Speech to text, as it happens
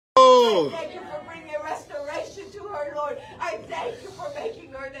I thank you for bringing restoration to her, Lord. I thank you for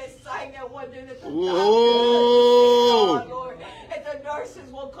making her that sign and wonder that the doctors, Lord, and the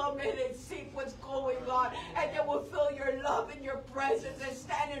nurses will come in and see what's going on, and they will feel your love and your presence and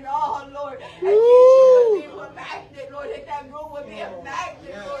stand in awe, Lord. And you would be a magnet, Lord, and that room would be a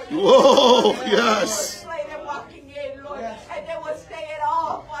magnet, Lord. Whoa, yes. And walking in, Lord, and they will stay at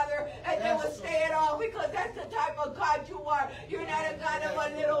all, Father, and they will stay at all, because that's the type of God you are. You're not a God of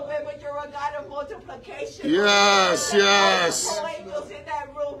a little bit, but you're a God of multiplication. Yes, Lord. yes. Angels in that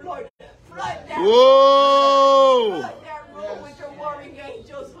room, Lord. Flood that Whoa. room. Flood that room with your warring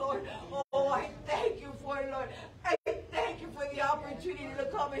angels, Lord. Oh, I thank you for it, Lord. I thank you for the opportunity to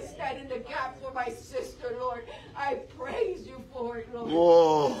come and stand in the gap for my sister, Lord. I praise you for it, Lord.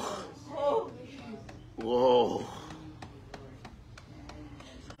 Whoa. Oh. Whoa.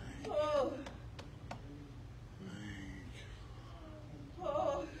 Oh.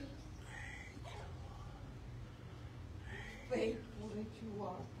 Oh. Faithful that you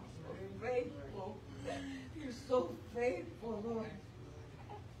are, Father. Faithful. You're so faithful, Lord.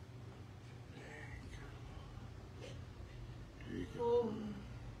 Oh.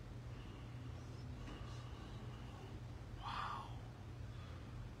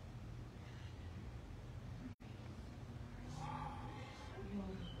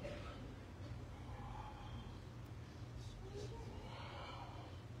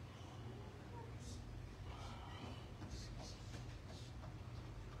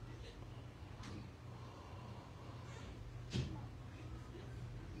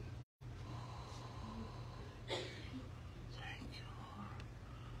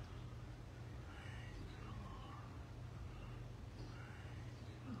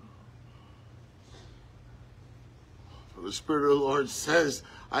 The Spirit of the Lord says,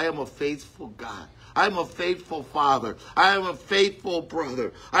 I am a faithful God. I am a faithful Father. I am a faithful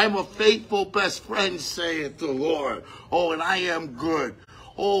brother. I am a faithful best friend, saith the Lord. Oh, and I am good.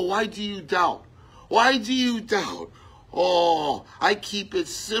 Oh, why do you doubt? Why do you doubt? Oh, I keep it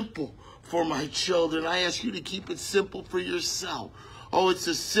simple for my children. I ask you to keep it simple for yourself. Oh, it's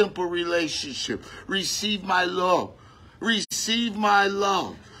a simple relationship. Receive my love. Receive my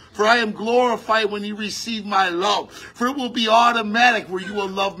love. For I am glorified when you receive my love. For it will be automatic where you will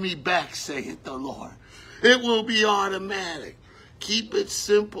love me back, saith the Lord. It will be automatic. Keep it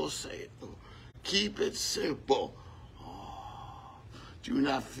simple, saith the Lord. Keep it simple. Oh, do you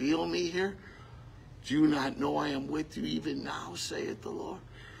not feel me here? Do you not know I am with you even now, saith the Lord?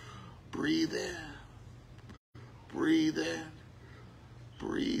 Breathe in. Breathe in.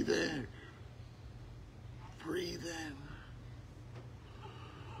 Breathe in. Breathe in.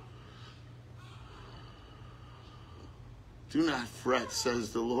 Do not fret,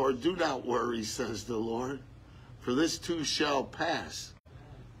 says the Lord. Do not worry, says the Lord. For this too shall pass.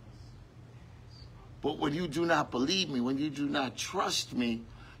 But when you do not believe me, when you do not trust me,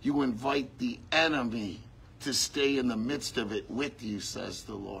 you invite the enemy to stay in the midst of it with you, says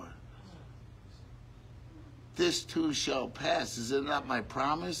the Lord. This too shall pass. Is it not my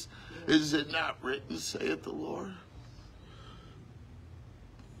promise? Is it not written, saith the Lord?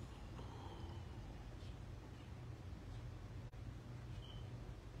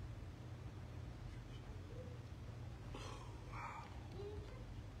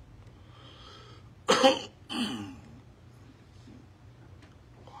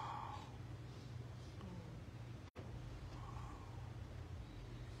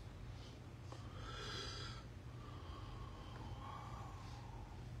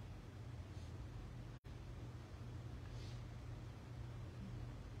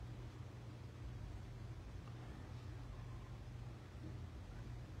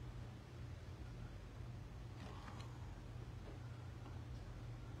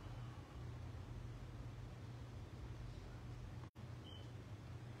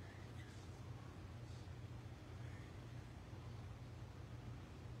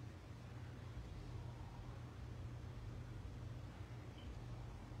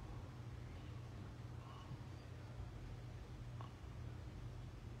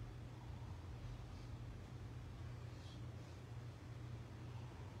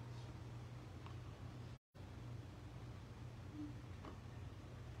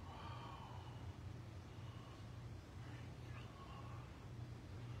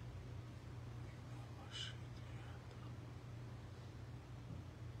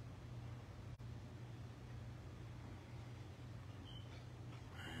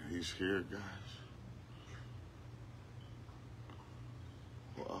 He's here, guys.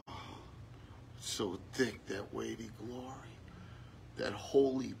 Wow. So thick, that weighty glory, that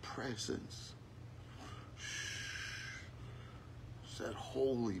holy presence. that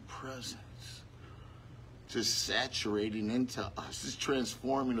holy presence just saturating into us. It's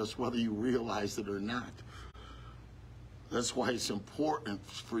transforming us whether you realize it or not. That's why it's important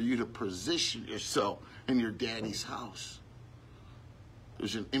for you to position yourself in your daddy's house.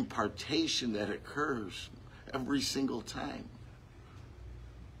 There's an impartation that occurs every single time.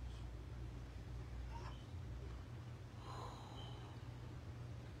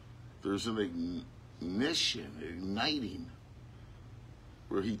 There's an igniting,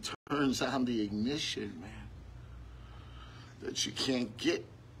 where he turns on the ignition, man, that you can't get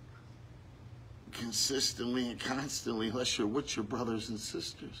consistently and constantly unless you're with your brothers and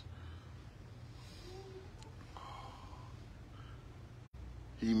sisters.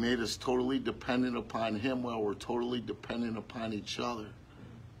 He made us totally dependent upon him while we're totally dependent upon each other.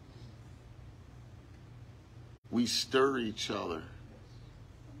 We stir each other.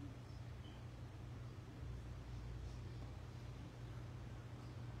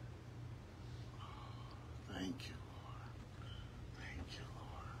 Thank you, Lord. Thank you,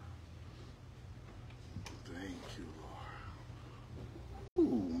 Lord. Thank you,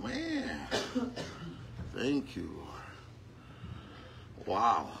 Lord. Ooh, man. Thank you, Lord.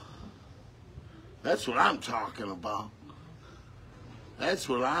 Wow. That's what I'm talking about. That's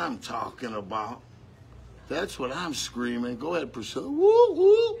what I'm talking about. That's what I'm screaming. Go ahead, Priscilla. Woo,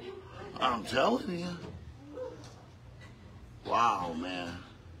 woo. I'm telling you. Wow, man.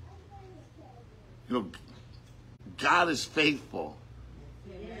 You know, God is faithful.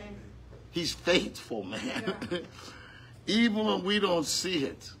 He's faithful, man. Even when we don't see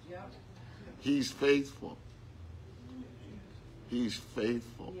it, he's faithful. He's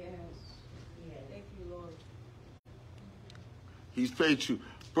faithful. Yes. Thank you, Lord. He's faithful.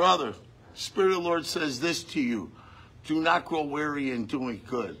 Brother, Spirit of the Lord says this to you. Do not grow weary in doing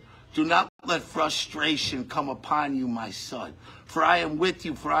good. Do not let frustration come upon you, my son. For I am with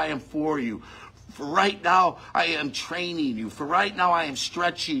you, for I am for you. For right now, I am training you. For right now, I am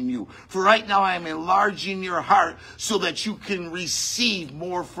stretching you. For right now, I am enlarging your heart so that you can receive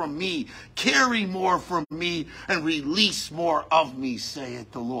more from me, carry more from me, and release more of me,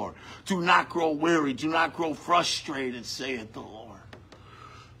 saith the Lord. Do not grow weary. Do not grow frustrated, saith the Lord.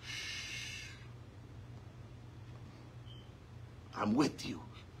 I'm with you.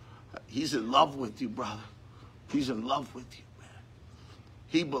 He's in love with you, brother. He's in love with you, man.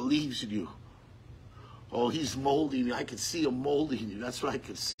 He believes in you. Oh, he's molding you. I can see him molding you. That's what I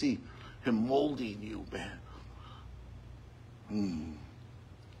can see. Him molding you, man.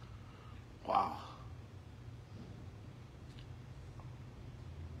 Wow.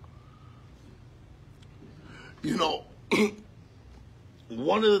 You know,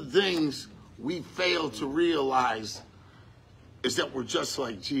 one of the things we fail to realize is that we're just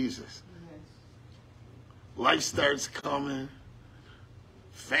like Jesus. Life starts coming.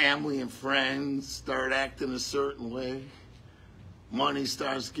 Family and friends start acting a certain way. Money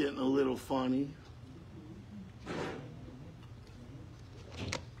starts getting a little funny.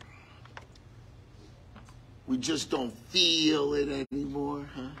 We just don't feel it anymore,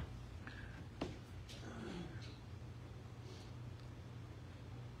 huh?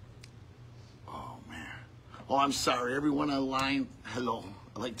 Oh, man. Oh, I'm sorry. Everyone online, hello.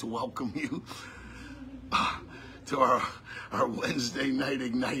 I'd like to welcome you to our Wednesday night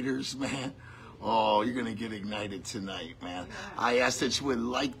igniters, man. Oh, you're going to get ignited tonight, man. I ask that you would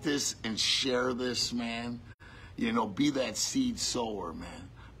like this and share this, man. You know, be that seed sower, man.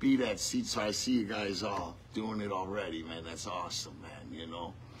 Be that seed sower. I see you guys all doing it already, man. That's awesome, man, you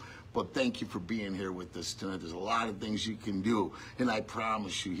know. But thank you for being here with us tonight. There's a lot of things you can do. And I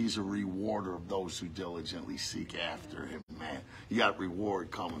promise you, he's a rewarder of those who diligently seek after him, man. You got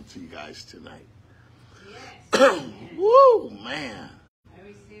reward coming to you guys tonight. Yes. Woo, man. I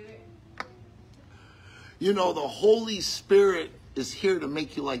receive it. You know, the Holy Spirit is here to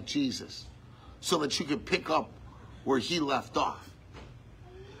make you like Jesus so that you can pick up where he left off.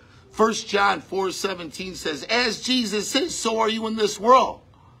 1 John 4:17 says, as Jesus is, so are you in this world.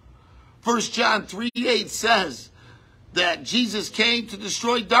 1 John 3:8 says that Jesus came to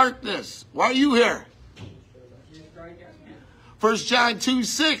destroy darkness. Why are you here? 1 John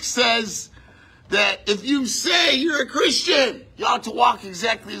 2:6 says that if you say you're a Christian, you ought to walk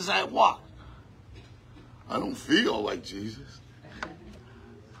exactly as I walk. I don't feel like Jesus.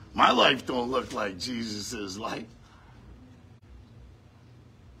 My life don't look like Jesus' life.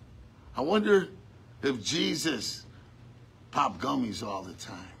 I wonder if Jesus popped gummies all the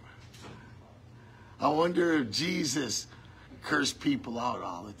time. I wonder if Jesus cursed people out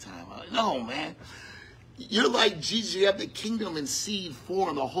all the time. No, man. You're like Jesus. You have the kingdom in seed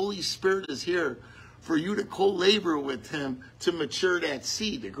form. The Holy Spirit is here for you to co-labor with him to mature that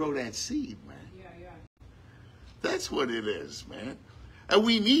seed, to grow that seed, man. Yeah. That's what it is, man. And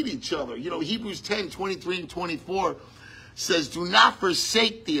we need each other. You know, Hebrews 10:23 and 24 says, do not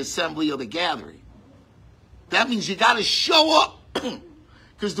forsake the assembly of the gathering. That means you got to show up.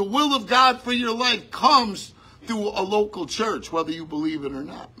 Because the will of God for your life comes through a local church, whether you believe it or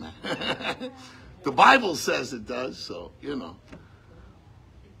not, man. The Bible says it does, so, you know.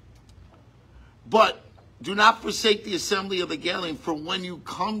 But do not forsake the assembly of the gathering, for when you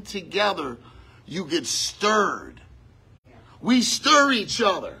come together, you get stirred. We stir each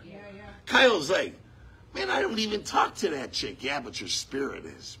other. Yeah. Kyle's like, man, I don't even talk to that chick. Yeah, but your spirit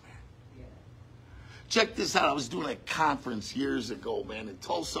is, man. Yeah. Check this out. I was doing a conference years ago, man, in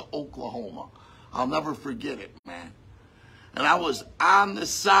Tulsa, Oklahoma. I'll never forget it, man. And I was on the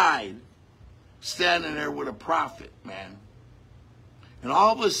side, standing there with a prophet, man. And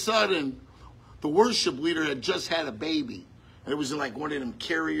all of a sudden, the worship leader had just had a baby. And it was in like one of them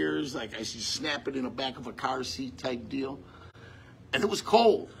carriers, like I should snap it in the back of a car seat type deal. And it was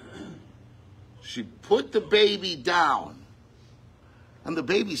cold. She put the baby down, and the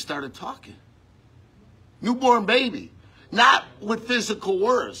baby started talking. Newborn baby. Not with physical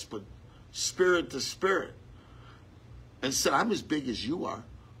words, but spirit to spirit. And said, I'm as big as you are.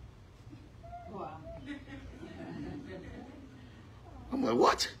 Wow. I'm like,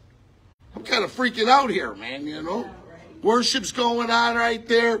 what? I'm kind of freaking out here, man, you know? Yeah, right. Worship's going on right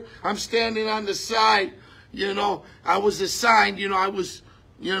there. I'm standing on the side, you know. I was assigned, you know, I was,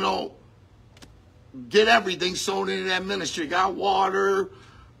 you know, did everything sewn into that ministry. Got water,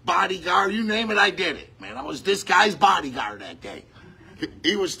 bodyguard, you name it, I did it, man. I was this guy's bodyguard that day.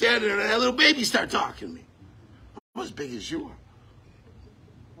 He was standing there, and that little baby started talking to me. I'm as big as you are.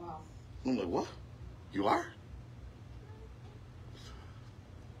 Wow. I'm like, what? You are?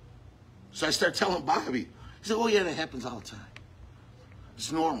 So I start telling Bobby. He said, oh, yeah, that happens all the time.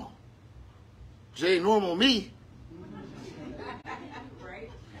 It's normal. It ain't normal me. Right?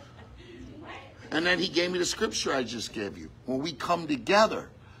 And then he gave me the scripture I just gave you. When we come together,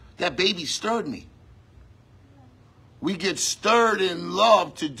 that baby stirred me. We get stirred in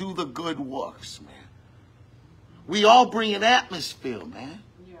love to do the good works, man. We all bring an atmosphere, man.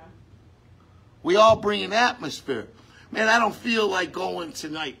 Yeah. We all bring an atmosphere. Man, I don't feel like going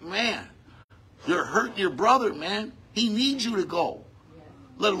tonight. Man, you're hurting your brother, man. He needs you to go. Yeah.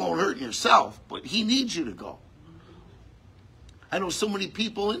 Let alone hurting yourself, but he needs you to go. I know so many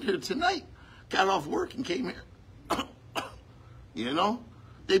people in here tonight got off work and came here. You know?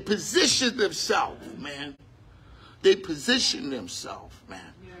 They positioned themselves, man. They positioned themselves,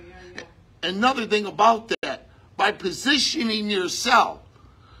 man. Yeah. Another thing about that, by positioning yourself,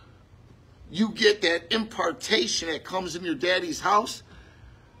 you get that impartation that comes in your daddy's house.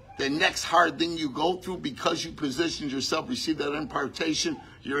 The next hard thing you go through, because you positioned yourself, receive that impartation,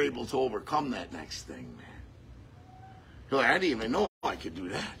 you're able to overcome that next thing, man. You're like, I didn't even know I could do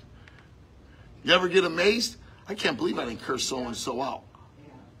that. You ever get amazed? I can't believe I didn't curse so-and-so out.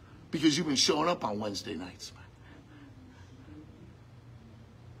 Yeah. Because you've been showing up on Wednesday nights, man.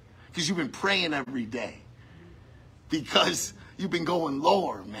 Because you've been praying every day. Because you've been going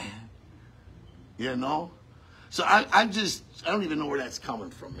lower, man. You know? So I don't even know where that's coming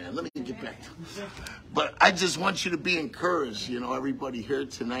from, man. Let me get back to it. But I just want you to be encouraged, you know, everybody here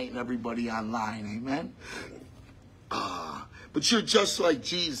tonight and everybody online, amen? But you're just like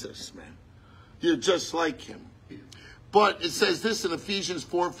Jesus, man. You're just like him. But it says this in Ephesians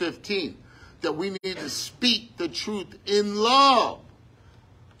 4:15, that we need to speak the truth in love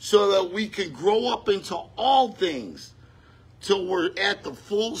so that we can grow up into all things till we're at the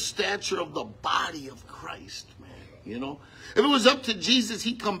full stature of the body of Christ, man. You know? If it was up to Jesus,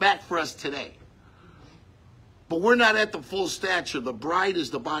 he'd come back for us today. But we're not at the full stature. The bride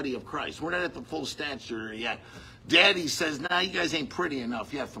is the body of Christ. We're not at the full stature yet. Daddy says, nah, you guys ain't pretty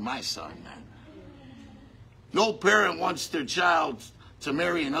enough yet for my son, man. No parent wants their child to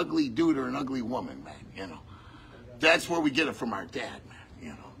marry an ugly dude or an ugly woman, man, you know. That's where we get it from our dad, man, you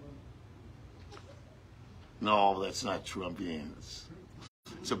know. No, that's not true. I'm being,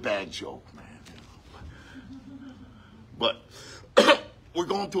 it's a bad joke, man. You know. But we're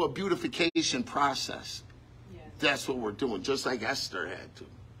going through a beautification process. Yeah. That's what we're doing, just like Esther had to.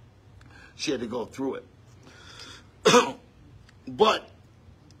 She had to go through it. But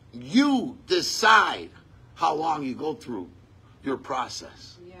you decide how long you go through your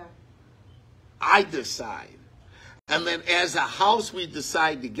process. Yeah. I decide. And then as a house, we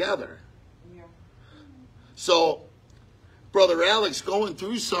decide together. Yeah. So, Brother Alex going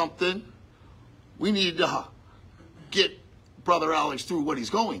through something, we need to get Brother Alex through what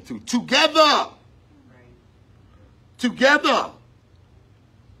he's going through together. together.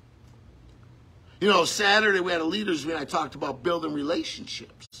 You know, Saturday we had a leaders meeting. I talked about building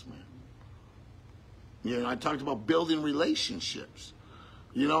relationships, man. You know, I talked about building relationships.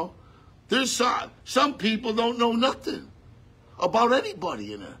 You know, there's some people don't know nothing about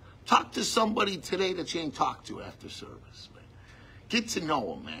anybody in there. Talk to somebody today that you ain't talked to after service, man. Get to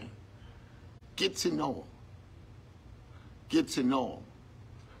know them, man. Get to know them. Get to know them.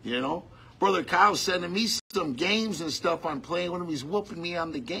 You know, Brother Kyle sending me some games and stuff I'm playing with him. He's whooping me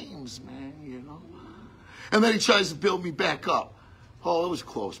on the games, man, you know. And then he tries to build me back up. Oh, it was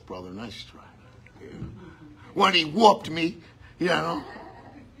close, brother. Nice try. Yeah. When he whooped me, you know.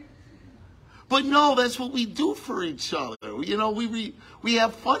 But no, that's what we do for each other. You know, we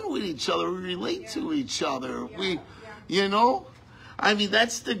have fun with each other. We relate to each other. You know, I mean,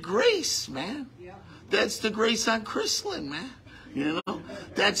 that's the grace, man. That's the grace on Chrisland, man. You know,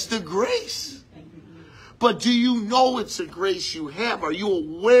 that's the grace. But do you know it's a grace you have? Are you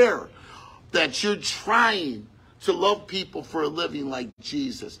aware that you're trying to love people for a living like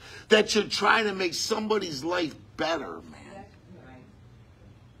Jesus? That you're trying to make somebody's life better, man?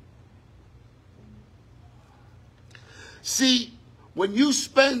 See, when you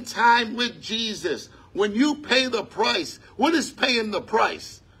spend time with Jesus, when you pay the price, what is paying the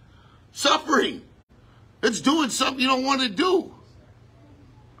price? Suffering. It's doing something you don't want to do.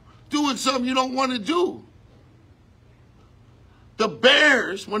 Doing something you don't want to do. The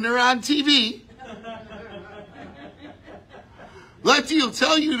Bears, when they're on TV, Letty will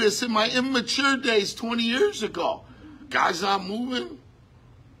tell you this in my immature days 20 years ago. God's not moving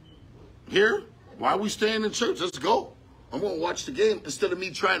here. Why are we staying in church? Let's go. I'm going to watch the game instead of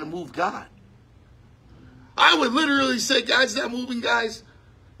me trying to move God. I would literally say, God's not moving, guys.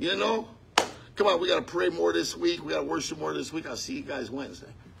 You know, come on, we got to pray more this week. We got to worship more this week. I'll see you guys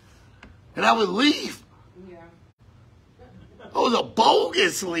Wednesday. And I would leave. Yeah. I was a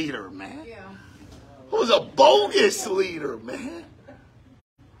bogus leader, man. Yeah. I was a bogus leader, man.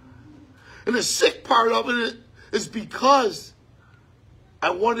 And the sick part of it is because I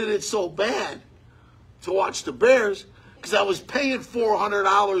wanted it so bad to watch the Bears, because I was paying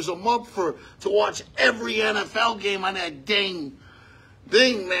 $400 a month to watch every NFL game on that dang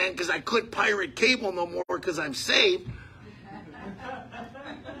thing, man, because I couldn't pirate cable no more because I'm saved.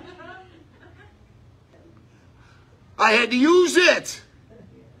 I had to use it.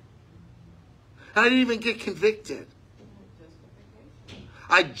 I didn't even get convicted.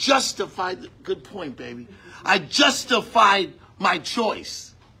 I justified, good point, baby. I justified my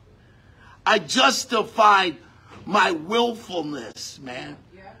choice. I justified my willfulness, man.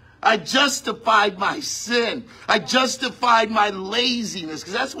 I justified my sin. I justified my laziness,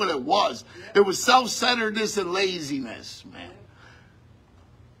 because that's what it was. It was self-centeredness and laziness, man.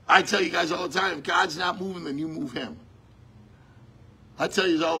 I tell you guys all the time, if God's not moving, then you move him. I tell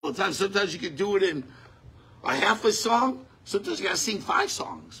you all the time, sometimes you can do it in a half a song. Sometimes you got to sing 5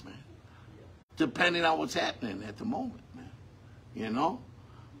 songs, man. Depending on what's happening at the moment, man. You know?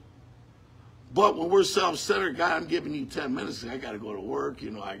 But when we're self-centered, God, I'm giving you 10 minutes. I got to go to work. You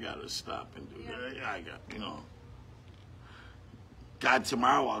know, I got to stop and do that. I got, you know. God,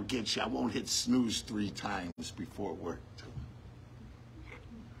 tomorrow I'll get you. I won't hit snooze 3 times before work.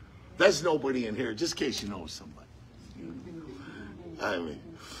 There's nobody in here, just in case you know somebody. I mean,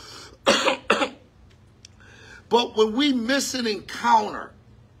 but when we miss an encounter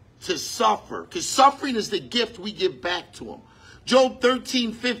to suffer, because suffering is the gift we give back to him. Job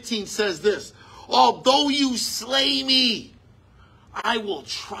 13:15 says this, although you slay me, I will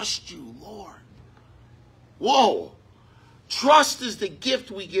trust you, Lord. Whoa. Trust is the gift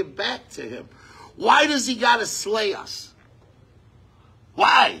we give back to him. Why does he got to slay us?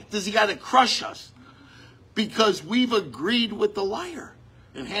 Why does he got to crush us? Because we've agreed with the liar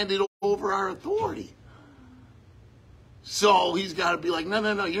and handed over our authority. So he's got to be like,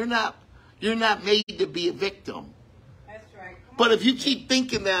 no, you're not made to be a victim. That's right. But if you keep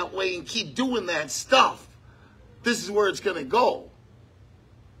thinking that way and keep doing that stuff, this is where it's going to go.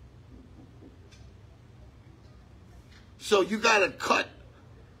 So you got to cut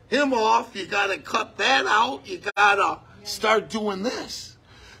him off. You got to cut that out. You got to start doing this.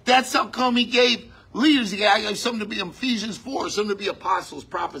 That's how come he gave leaders. He gave some to be Ephesians 4, some to be apostles,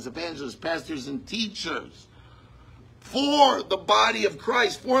 prophets, evangelists, pastors, and teachers. For the body of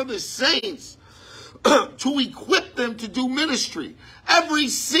Christ, for the saints, to equip them to do ministry. Every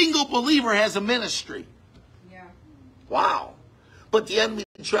single believer has a ministry. Yeah. Wow. But the enemy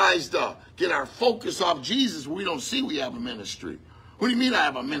tries to get our focus off Jesus. We don't see we have a ministry. What do you mean I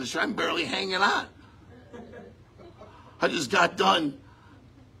have a ministry? I'm barely hanging on. I just got done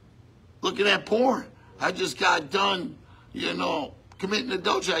looking at porn. I just got done, committing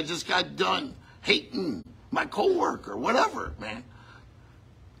adultery. I just got done hating my coworker, whatever, man.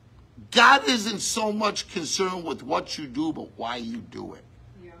 God isn't so much concerned with what you do, but why you do it.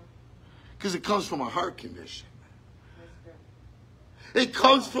 Yeah. Because it comes from a heart condition. It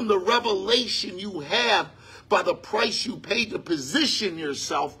comes from the revelation you have by the price you paid to position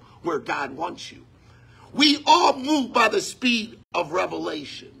yourself where God wants you. We all move by the speed of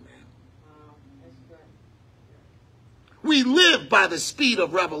revelation, man. Wow, that's good. We live by the speed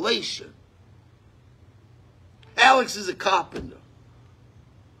of revelation. Alex is a carpenter.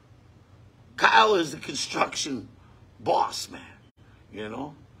 Kyle is the construction boss, man.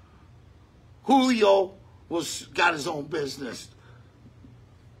 Julio got his own business.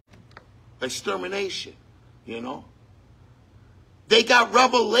 Extermination, They got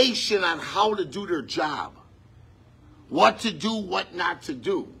revelation on how to do their job. What to do, what not to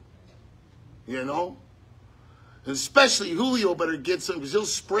do. And especially Julio better get some, because he'll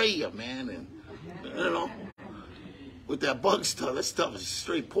spray you, man. And, with that bug stuff, that stuff is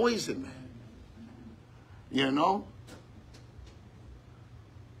straight poison, man.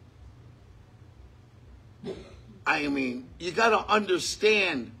 I mean, you got to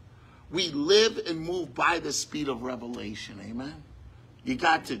understand, we live and move by the speed of revelation, amen? You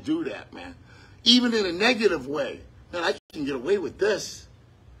got to do that, man. Even in a negative way. Man, I can get away with this.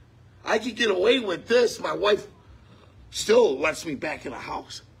 I can get away with this. My wife still lets me back in the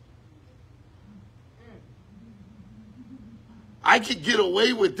house. I could get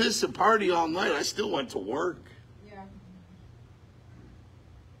away with this and party all night. I still went to work. Yeah.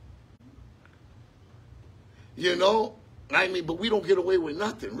 But we don't get away with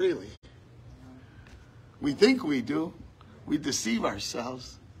nothing, really. We think we do. We deceive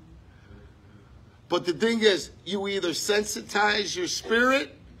ourselves. But the thing is, you either sensitize your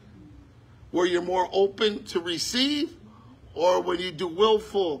spirit where you're more open to receive, or when you do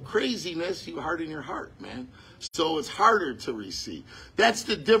willful craziness, you harden your heart, man. So it's harder to receive. That's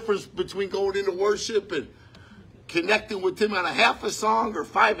the difference between going into worship and connecting with him on a half a song or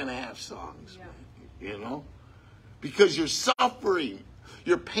 5.5 songs, man, Because you're suffering.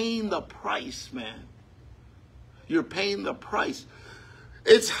 You're paying the price, man. You're paying the price.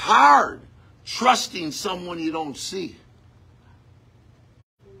 It's hard trusting someone you don't see.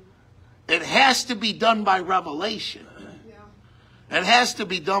 It has to be done by revelation. It has to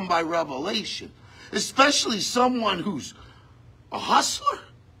be done by revelation. Especially someone who's a hustler.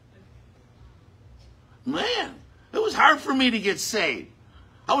 Man, it was hard for me to get saved.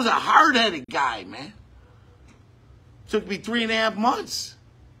 I was a hard-headed guy, man. Took me 3.5 months.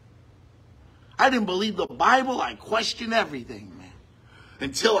 I didn't believe the Bible. I questioned everything, man.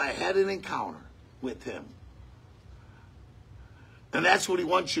 Until I had an encounter with him. And that's what he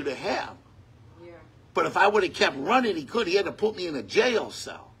wants you to have. Yeah. But if I would have kept running, he could. He had to put me in a jail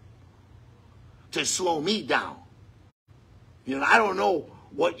cell to slow me down. I don't know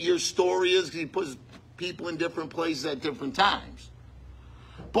what your story is, because he puts people in different places at different times.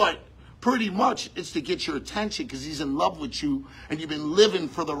 But pretty much it's to get your attention, because he's in love with you, and you've been living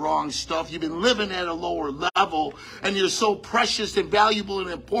for the wrong stuff. You've been living at a lower level, and you're so precious and valuable and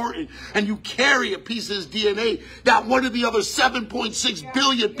important, and you carry a piece of his DNA that one of the other 7.6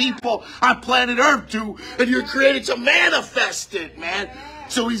 billion people on planet Earth do, and you're created to manifest it, man.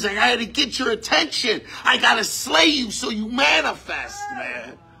 So he's like, I had to get your attention. I got to slay you so you manifest,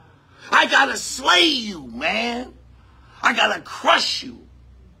 man. I got to slay you, man. I got to crush you.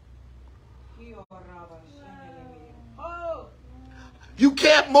 You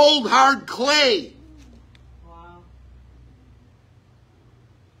can't mold hard clay. Wow.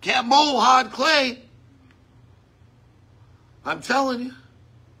 Can't mold hard clay. I'm telling you.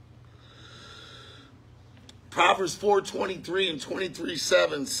 Proverbs 4:23 and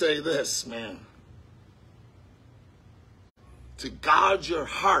 23:7 say this, man. To guard your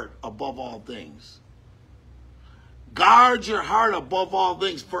heart above all things. Guard your heart above all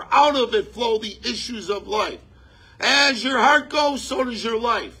things, for out of it flow the issues of life. As your heart goes, so does your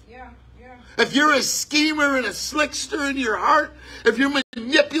life. Yeah. If you're a schemer and a slickster in your heart, if you're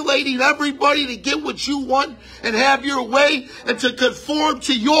manipulating everybody to get what you want and have your way and to conform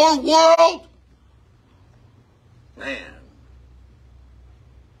to your world, man,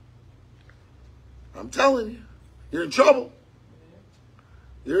 I'm telling you, you're in trouble.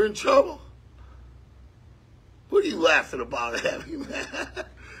 You're in trouble. What are you laughing about, Abby, man?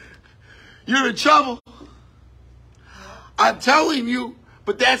 You're in trouble. I'm telling you,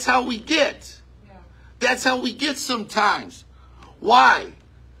 but that's how we get. That's how we get sometimes. Why?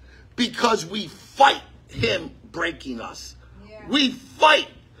 Because we fight him breaking us. We fight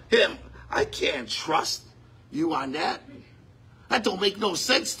him I can't trust you on that. That don't make no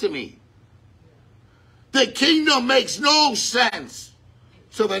sense to me. The kingdom makes no sense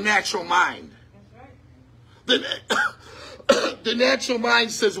to the natural mind. The natural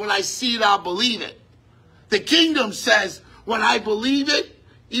mind says, when I see it, I'll believe it. The kingdom says, when I believe it,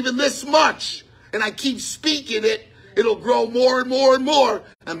 even this much, and I keep speaking it, it'll grow more and more and more,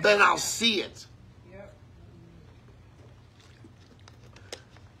 and then I'll see it.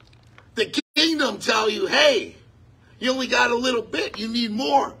 The kingdom tell you, hey, you only got a little bit, you need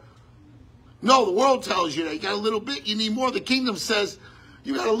more. No, the world tells you that you got a little bit, you need more. The kingdom says,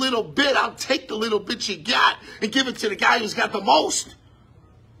 you got a little bit, I'll take the little bit you got and give it to the guy who's got the most.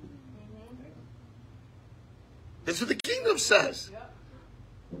 That's what the kingdom says.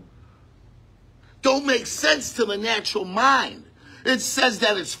 Don't make sense to the natural mind. It says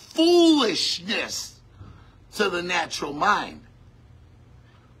that it's foolishness to the natural mind.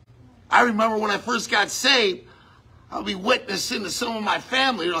 I remember when I first got saved, I'll be witnessing to some of my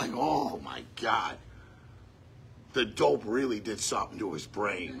family. They're like, oh my God. The dope really did something to his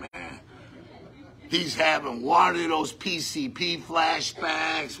brain, man. He's having one of those PCP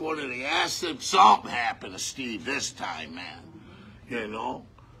flashbacks, one of the acid. Something happened to Steve this time, man. You know?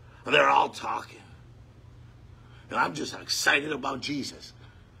 And they're all talking. And I'm just excited about Jesus.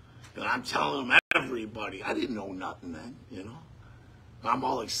 And I'm telling them, everybody, I didn't know nothing then, you know? I'm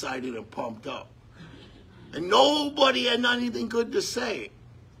all excited and pumped up. And nobody had anything good to say.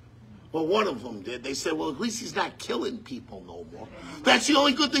 Well, one of them did. They said, well, at least he's not killing people no more. That's the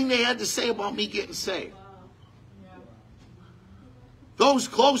only good thing they had to say about me getting saved. Those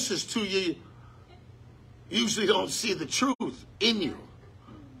closest to you usually don't see the truth in you.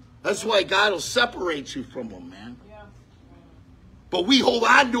 That's why God will separate you from them, man. But we hold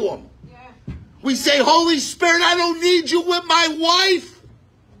on to them. We say, Holy Spirit, I don't need you with my wife.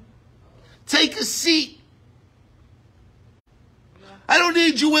 Take a seat. I don't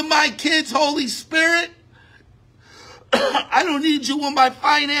need you with my kids, Holy Spirit. I don't need you with my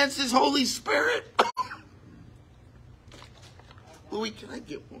finances, Holy Spirit. Louis, can I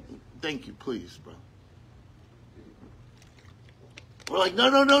get one? Thank you, please, bro. We're like, no,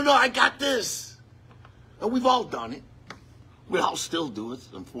 I got this. And we've all done it. We all still do it,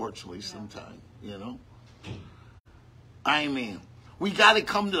 unfortunately, sometimes, you know. I mean, we got to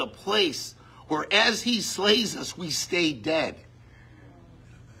come to a place where as he slays us, we stay dead.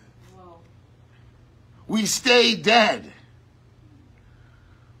 We stay dead.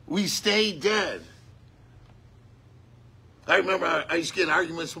 We stay dead. I remember I used to get in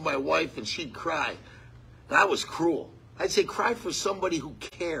arguments with my wife and she'd cry. That was cruel. I'd say, cry for somebody who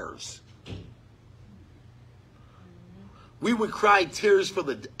cares. We would cry tears for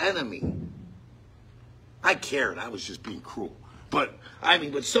the enemy. I cared. I was just being cruel. But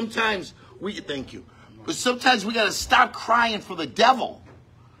sometimes thank you. But sometimes we got to stop crying for the devil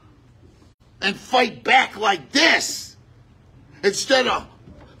and fight back like this instead of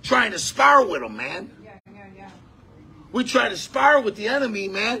trying to spar with him, man. Yeah. We try to spar with the enemy,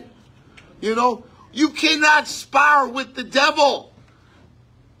 man. You know, you cannot spar with the devil.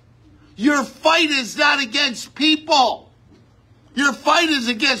 Your fight is not against people. Your fight is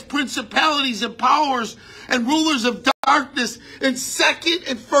against principalities and powers and rulers of darkness in second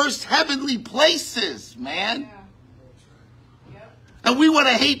and first heavenly places, man. And we want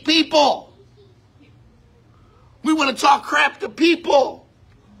to hate people. We want to talk crap to people.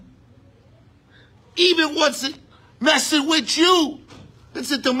 Even what's messing with you.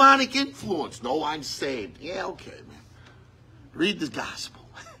 It's a demonic influence. No, I'm saved. Yeah, okay, man. Read the gospel.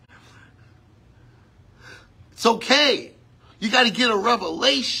 It's okay. You got to get a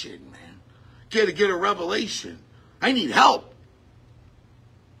revelation, man. Got to get a revelation. I need help.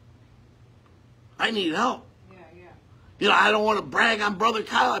 I need help. You know, I don't want to brag on Brother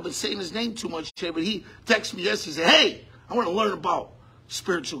Kyle. I've been saying his name too much today, but he texted me yesterday and said, hey, I want to learn about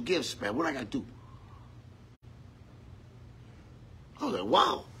spiritual gifts, man. What I got to do? I was like,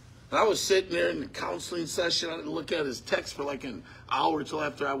 wow. And I was sitting there in the counseling session. I didn't look at his text for like an hour until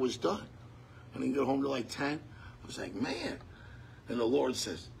after I was done. I didn't get home till like 10. I was like, man. And the Lord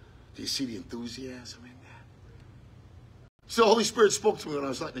says, do you see the enthusiasm in that? So the Holy Spirit spoke to me when I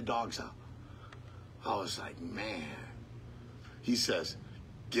was letting the dogs out. I was like, man. He says,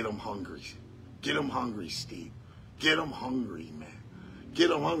 get them hungry. Get them hungry, Steve. Get them hungry, man. Get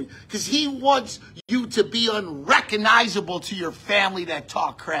them hungry. Because he wants you to be unrecognizable to your family that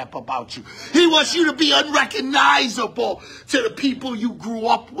talk crap about you. He wants you to be unrecognizable to the people you grew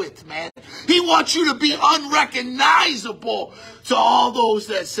up with, man. He wants you to be unrecognizable to all those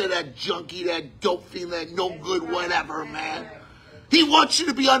that say that junkie, that dope fiend, that no good, whatever, man. He wants you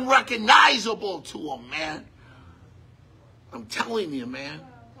to be unrecognizable to him, man. I'm telling you, man.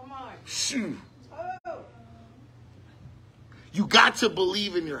 Come on. Shoot. Oh. You got to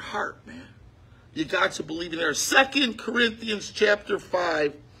believe in your heart, man. You got to believe in there. 2 Corinthians chapter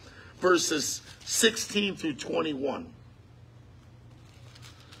 5, verses 16 through 21.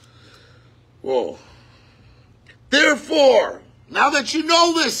 Whoa. Therefore, now that you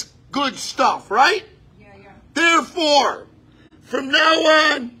know this good stuff, right? Yeah. Therefore, from now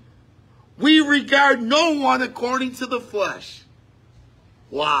on, we regard no one according to the flesh.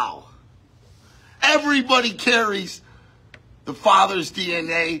 Wow. Everybody carries the Father's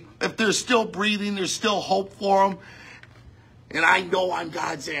DNA. If they're still breathing, there's still hope for them. And I know I'm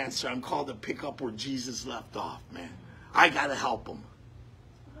God's answer. I'm called to pick up where Jesus left off, man. I got to help them.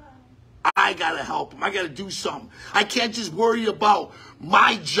 I got to help them. I got to do something. I can't just worry about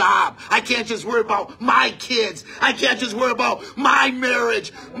my job. I can't just worry about my kids. I can't just worry about my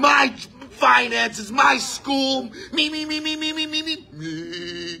marriage, my finances, my school. Me.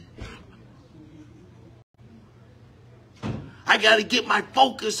 I got to get my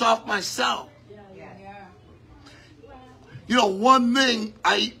focus off myself. Yeah. You know, one thing,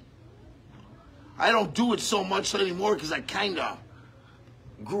 I don't do it so much anymore because I kind of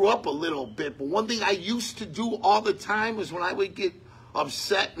grew up a little bit. But one thing I used to do all the time is when I would get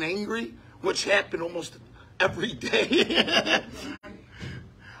upset and angry, which happened almost every day,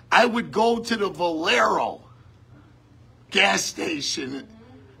 I would go to the Valero gas station.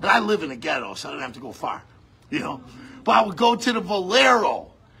 And I live in a ghetto, so I don't have to go far, you know. But I would go to the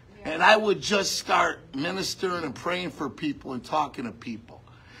Valero, and I would just start ministering and praying for people and talking to people.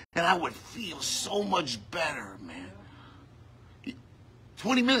 And I would feel so much better, man.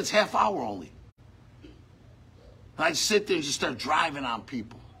 20 minutes, half hour only. And I'd sit there and just start driving on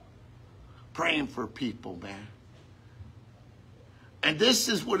people, praying for people, man. And this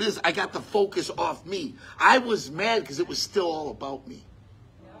is what it is. I got the focus off me. I was mad because it was still all about me.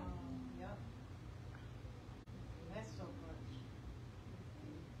 Yeah. That's so good.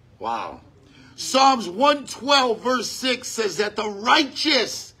 Wow. Psalms 112 verse 6 says that the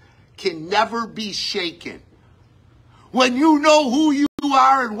righteous can never be shaken. When you know who you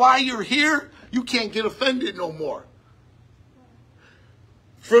are and why you're here, you can't get offended no more.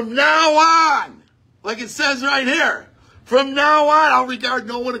 From now on, like it says right here, from now on, I'll regard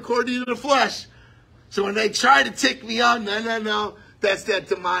no one according to the flesh. So when they try to tick me on, no, that's that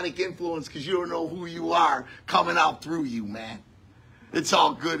demonic influence because you don't know who you are coming out through you, man. It's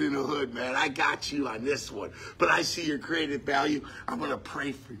all good in the hood, man. I got you on this one. But I see your creative value. I'm going to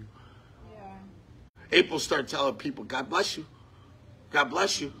pray for you. Yeah. April started telling people, God bless you. God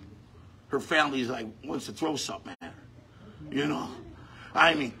bless you. Her family's like, wants to throw something at her. You know?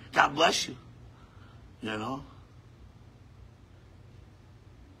 I mean, God bless you. You know?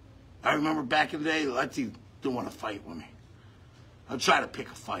 I remember back in the day, Letty didn't want to fight with me. I'd try to pick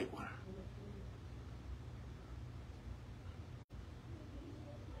a fight with her.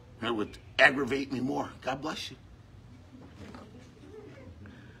 It would aggravate me more. God bless you.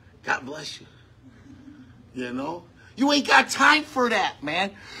 God bless you. You know? You ain't got time for that,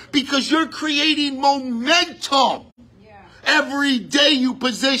 man. Because you're creating momentum. Yeah. Every day you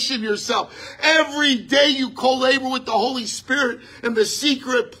position yourself. Every day you co-labor with the Holy Spirit in the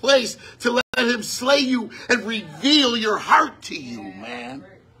secret place to let him slay you and reveal your heart to you, man.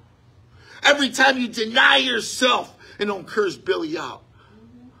 Every time you deny yourself and don't curse Billy out.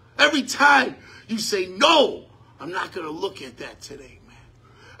 Every time you say, no, I'm not going to look at that today, man.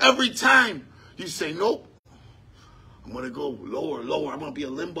 Every time you say, nope, I'm going to go lower. I'm going to be a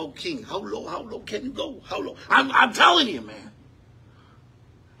limbo king. How low can you go? How low? I'm telling you, man.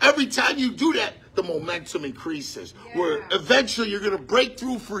 Every time you do that, the momentum increases. Yeah. Where eventually you're going to break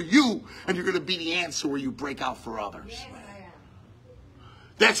through for you, and you're going to be the answer where you break out for others, yes, man.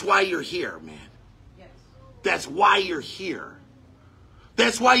 That's why you're here, man. Yes. That's why you're here.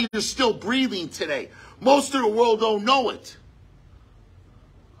 That's why you're still breathing today. Most of the world don't know it.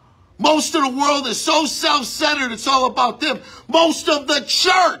 Most of the world is so self-centered, it's all about them. Most of the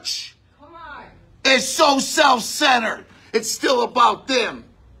church is so self-centered, it's still about them.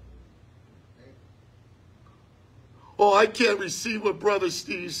 Oh, I can't receive what Brother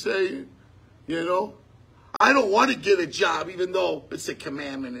Steve's saying, you know. I don't want to get a job, even though it's a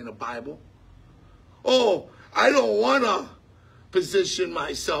commandment in the Bible. Oh, I don't want to position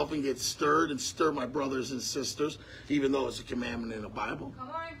myself and get stirred and stir my brothers and sisters, even though it's a commandment in the Bible. Come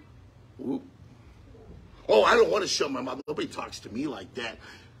on. Ooh. Oh, I don't want to show my mouth. Nobody talks to me like that.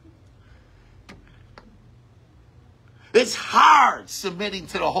 It's hard submitting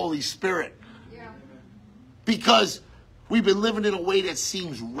to the Holy Spirit. Yeah. Because We've been living in a way that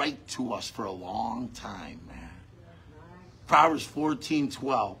seems right to us for a long time, man. Proverbs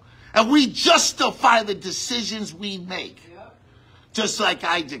 14:12. And we justify the decisions we make. Just like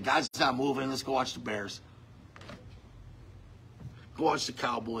I did. God's not moving. Let's go watch the Bears. Go watch the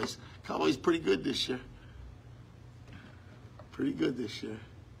Cowboys. Cowboys pretty good this year. Pretty good this year.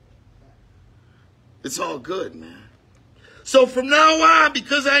 It's all good, man. So from now on,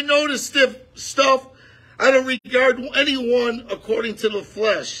 because I know this stuff, I don't regard anyone according to the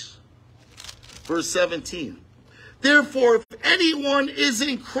flesh. Verse 17. Therefore, if anyone is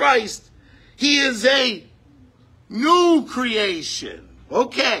in Christ, he is a new creation.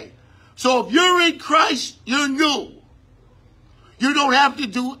 Okay. So if you're in Christ, you're new. You don't have to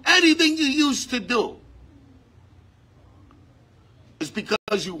do anything you used to do. It's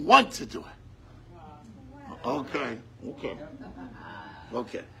because you want to do it. Okay. Okay.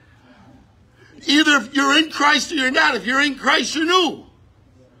 Okay. Either if you're in Christ or you're not. If you're in Christ, you're new.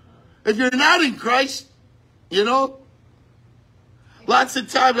 If you're not in Christ, you know, lots of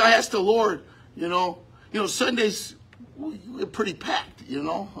times I ask the Lord, you know, Sundays, we're pretty packed, you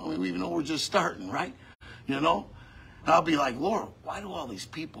know. I mean, even though we're just starting, right? You know. And I'll be like, Lord, why do all these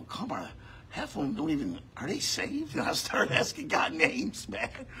people come? Half of them don't even, are they saved? And I'll start asking God names,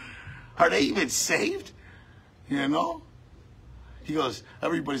 man. Are they even saved? You know? He goes,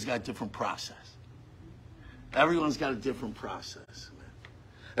 everybody's got a different process. Everyone's got a different process, man.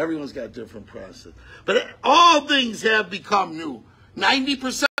 Everyone's got a different process. But all things have become new.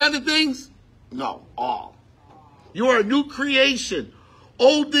 90% of things? No, all. You are a new creation.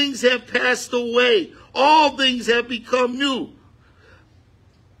 Old things have passed away. All things have become new.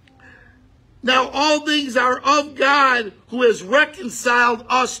 Now all things are of God, who has reconciled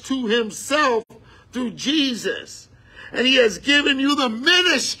us to himself through Jesus. And he has given you the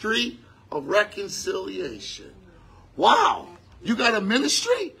ministry of reconciliation. Wow. You got a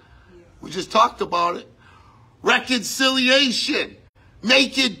ministry? We just talked about it. Reconciliation.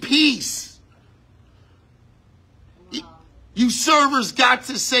 Making peace. You servers got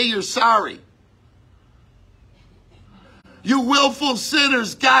to say you're sorry. You willful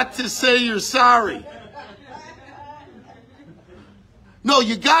sinners got to say you're sorry. No,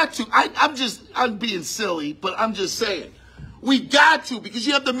 you got to. I'm being silly, but I'm just saying. We got to, because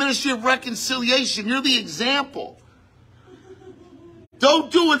you have the ministry of reconciliation. You're the example.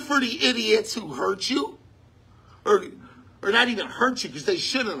 Don't do it for the idiots who hurt you. Or not even hurt you, because they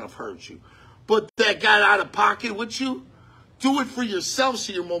shouldn't have hurt you. But that got out of pocket with you. Do it for yourself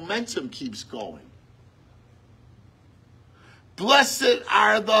so your momentum keeps going. Blessed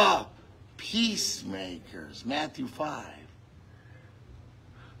are the peacemakers. Matthew 5.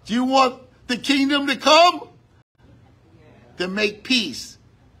 Do you want the kingdom to come? Then make peace.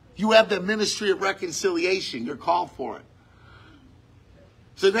 You have the ministry of reconciliation. You're called for it.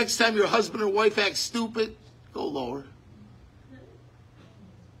 So next time your husband or wife acts stupid, go lower.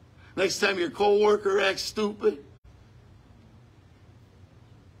 Next time your coworker acts stupid,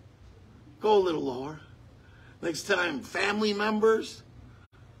 go a little lower. Next time family members,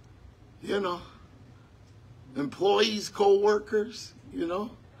 you know, employees, co-workers, you know,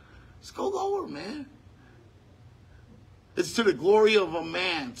 just go lower, man. It's to the glory of a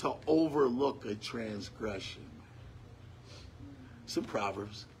man to overlook a transgression. It's in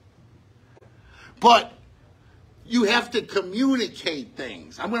Proverbs. But you have to communicate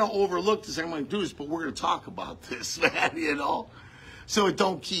things. I'm going to overlook this, I'm going to do this, but we're going to talk about this, man, you know. So it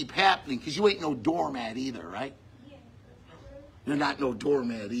don't keep happening, because you ain't no doormat either, right? You're not no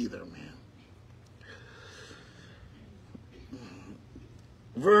doormat either, man.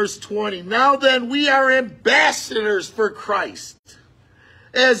 Verse 20. Now then, we are ambassadors for Christ,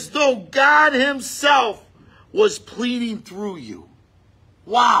 as though God himself was pleading through you.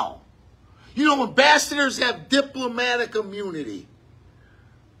 Wow. You know, ambassadors have diplomatic immunity.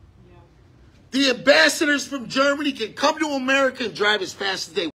 The ambassadors from Germany can come to America and drive as fast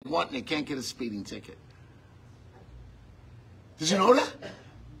as they want, and they can't get a speeding ticket. Did you know that?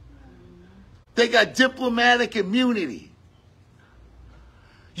 They got diplomatic immunity.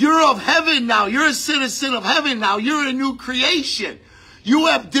 You're of heaven now. You're a citizen of heaven now. You're a new creation. You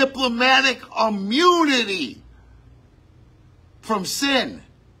have diplomatic immunity from sin.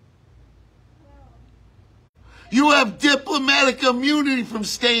 You have diplomatic immunity from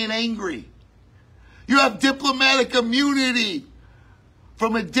staying angry. You have diplomatic immunity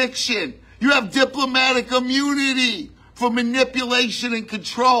from addiction. You have diplomatic immunity from manipulation and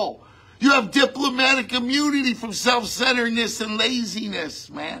control. You have diplomatic immunity from self-centeredness and laziness,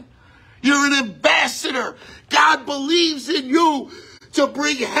 man. You're an ambassador. God believes in you to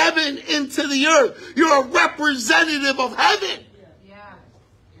bring heaven into the earth. You're a representative of heaven.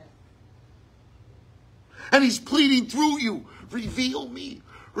 And he's pleading through you. Reveal me.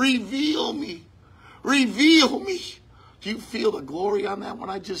 Reveal me. Reveal me. Do you feel the glory on that when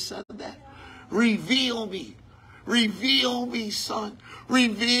I just said that? Reveal me. Reveal me, son.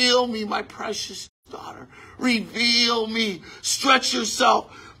 Reveal me, my precious daughter. Reveal me. Stretch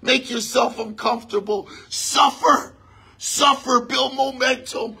yourself. Make yourself uncomfortable. Suffer. Suffer. Build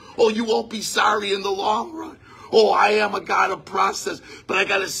momentum. Oh, you won't be sorry in the long run. Oh, I am a God of process, but I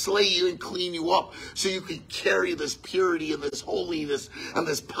got to slay you and clean you up so you can carry this purity and this holiness and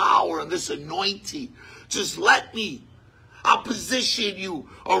this power and this anointing. Just let me. I'll position you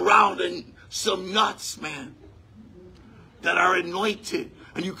around some nuts, man, that are anointed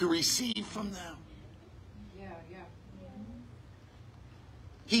and you can receive from them.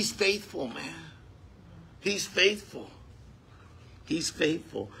 He's faithful, man. He's faithful. He's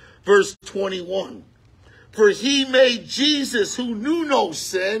faithful. Verse 21. For he made Jesus, who knew no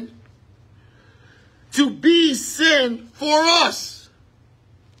sin, to be sin for us,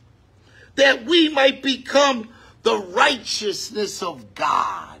 that we might become the righteousness of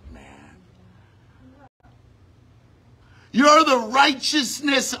God, man. You're the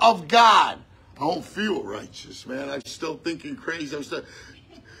righteousness of God. I don't feel righteous, man. I'm still thinking crazy.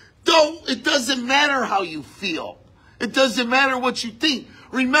 It doesn't matter how you feel. It doesn't matter what you think.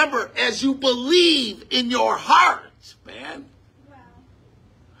 Remember, as you believe in your heart, man,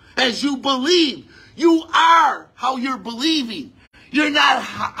 as you believe, you are how you're believing. You're not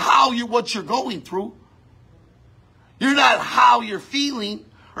what you're going through. You're not how you're feeling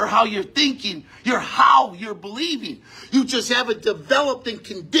or how you're thinking. You're how you're believing. You just haven't developed and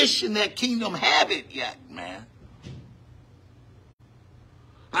conditioned that kingdom habit yet, man.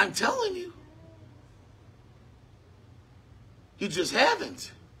 I'm telling you. You just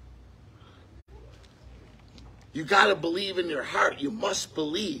haven't. You got to believe in your heart. You must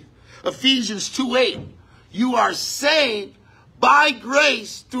believe. Ephesians 2:8. You are saved by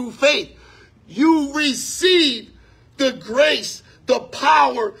grace through faith. You receive the grace, the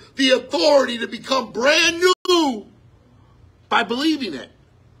power, the authority to become brand new by believing it.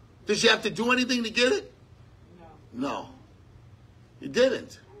 Did you have to do anything to get it? No. You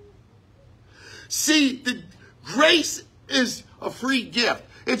didn't. See, the grace is a free gift.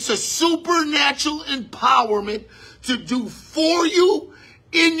 It's a supernatural empowerment to do for you,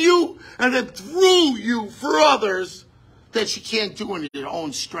 in you, and then through you for others that you can't do in your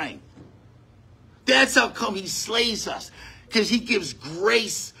own strength. That's how come he slays us. Because he gives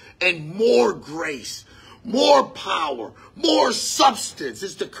grace and more power, more substance.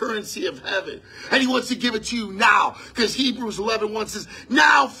 It's the currency of heaven. And he wants to give it to you now. Because Hebrews 11:1 says,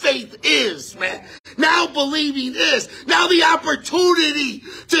 now faith is, man. Now believing is. Now the opportunity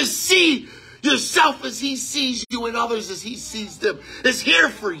to see yourself as he sees you and others as he sees them is here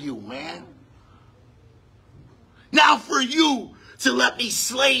for you, man. Now for you to let me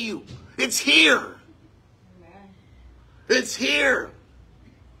slay you. It's here. It's here.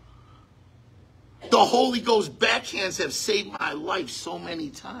 The Holy Ghost backhands have saved my life so many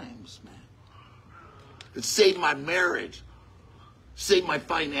times, man. It saved my marriage. Saved my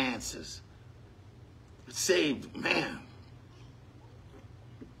finances. It saved, man.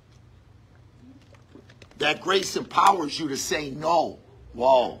 That grace empowers you to say no.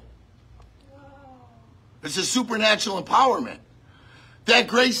 Whoa. It's a supernatural empowerment. That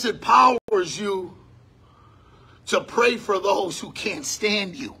grace empowers you to pray for those who can't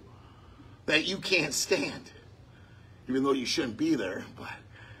stand you. That you can't stand. Even though you shouldn't be there. But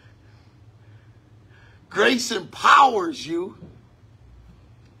grace empowers you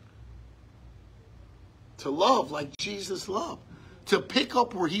to love like Jesus loved. To pick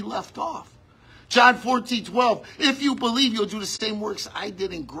up where he left off. John 14:12. If you believe, you'll do the same works I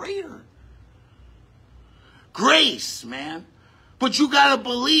did and greater. Grace, man. But you got to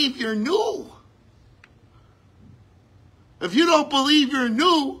believe you're new. If you don't believe you're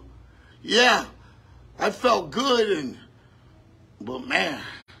new, yeah, I felt good, but man,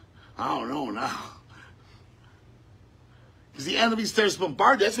 I don't know now. Because the enemy starts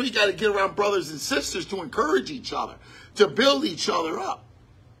bombarding. That's why you got to get around brothers and sisters to encourage each other, to build each other up.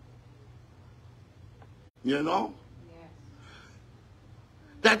 You know? Yes.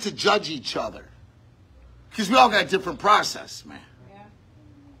 Not to judge each other. Because we all got a different process, man. Yeah.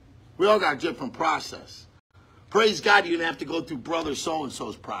 We all got a different process. Praise God, you didn't have to go through brother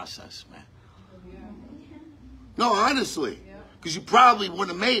so-and-so's process, man. Yeah. No, honestly. Because you probably wouldn't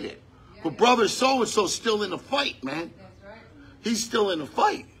have made it. Yeah, but brother so-and-so's still in the fight, man. That's right. He's still in the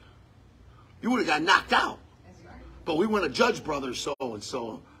fight. You would have got knocked out. That's right. But we want to judge brothers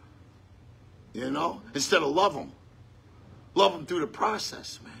so-and-so, you know, instead of love them. Love them through the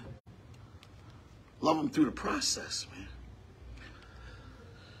process, man. Love them through the process, man.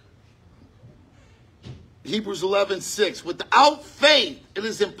 Hebrews 11:6. Without faith, it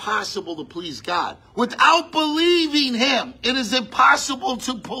is impossible to please God. Without believing him, it is impossible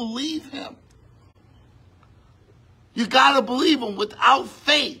to believe him. You got to believe him. Without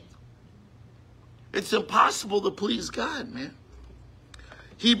faith, it's impossible to please God, man.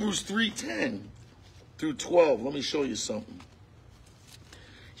 Hebrews 3:10 through 12. Let me show you something.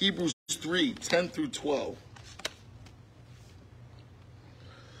 Hebrews 3:10 through 12.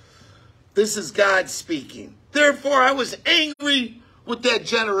 This is God speaking. Therefore, I was angry with that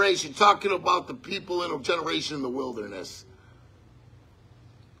generation, talking about the people in a generation in the wilderness.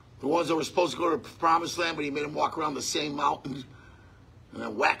 The ones that were supposed to go to the promised land, but he made them walk around the same mountain and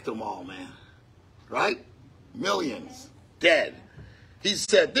then whacked them all, man. Right? Millions dead. He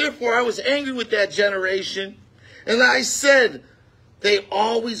said, therefore, I was angry with that generation, and I said, they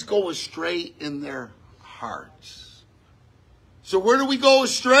always go astray in their hearts. So where do we go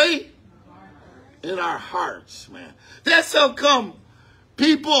astray? In our hearts, man. That's how come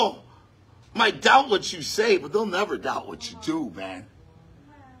people might doubt what you say, but they'll never doubt what you do, man.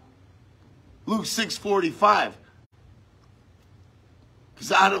 Luke 6:45.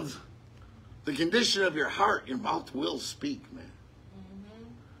 Because out of the condition of your heart, your mouth will speak, man.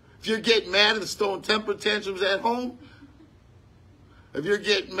 If you're getting mad and throwing temper tantrums at home, if you're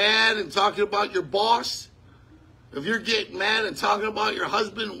getting mad and talking about your boss, if you're getting mad and talking about your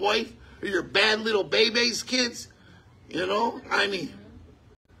husband, wife, or your bad little baby's kids, you know, I mean,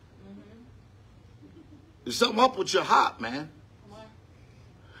 there's something up with your heart, man.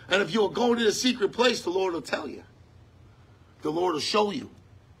 And if you'll go to the secret place, the Lord will tell you. The Lord will show you.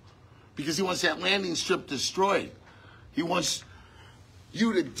 Because he wants that landing strip destroyed. He wants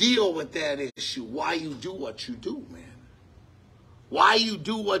you to deal with that issue. Why you do what you do, man. Why you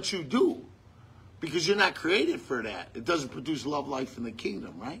do what you do. Because you're not created for that. It doesn't produce love, life, in the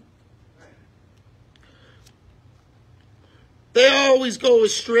kingdom, right? They always go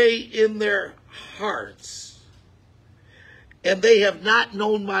astray in their hearts. And they have not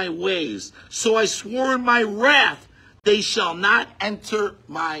known my ways. So I swore in my wrath, they shall not enter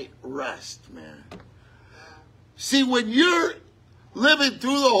my rest, man. See, when you're living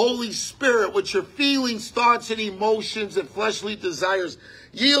through the Holy Spirit with your feelings, thoughts, and emotions and fleshly desires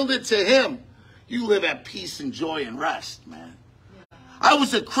yielded to him, you live at peace and joy and rest, man. I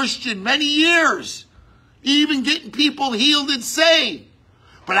was a Christian many years, even getting people healed and saved,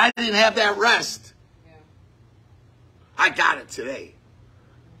 but I didn't have that rest. I got it today.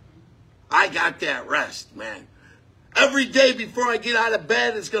 I got that rest, man. Every day before I get out of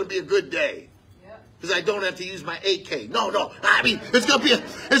bed, it's going to be a good day. Because I don't have to use my AK. No. I mean, it's going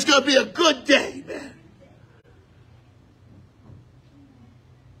to be a good day, man.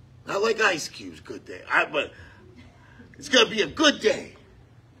 Not like Ice Cube's good day. But it's going to be a good day.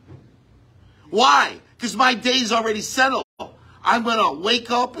 Why? Because my day's already settled. I'm going to wake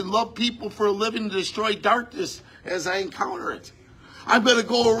up and love people for a living and destroy darkness as I encounter it. I'm going to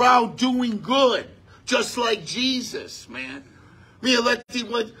go around doing good, just like Jesus, man. Me and Letty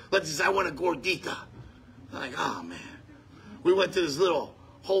went, I want a gordita. I'm like, oh, man. We went to this little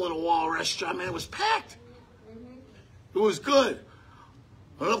hole-in-the-wall restaurant, man. It was packed. It was good.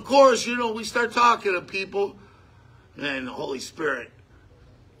 And, of course, you know, we start talking to people, and the Holy Spirit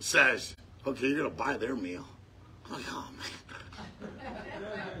says, okay, you're going to buy their meal. I'm like, oh, man.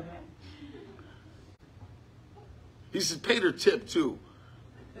 He said, pay their tip, too.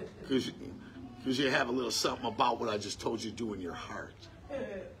 Because you have a little something about what I just told you to do in your heart.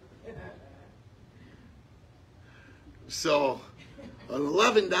 So, an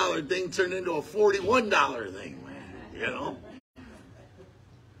 $11 thing turned into a $41 thing, man. You know?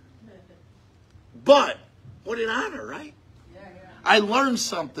 But, what an honor, right? I learned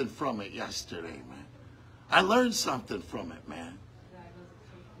something from it yesterday, man. I learned something from it, man.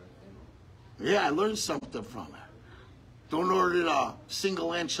 Yeah, I learned something from it. Don't order a single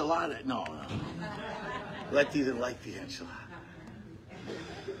enchilada. No. Letty didn't like the enchilada.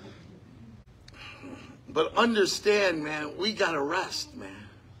 But understand, man, we got to rest, man.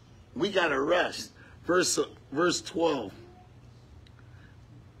 We got to rest. Verse 12.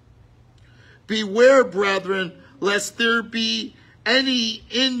 Beware, brethren, lest there be any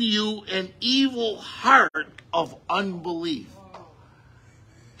in you an evil heart of unbelief.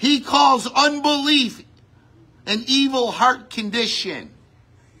 He calls unbelief an evil heart condition.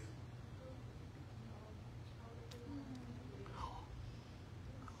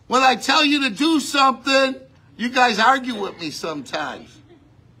 When I tell you to do something, You guys argue with me sometimes.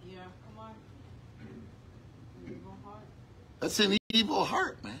 Yeah, come on. Evil heart. That's an evil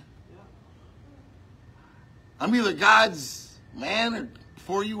heart, man. Yeah. I'm either God's man or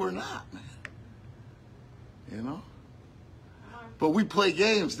for you or not, man. You know? But we play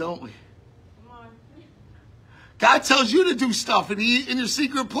games, don't we? Come on. God tells you to do stuff in your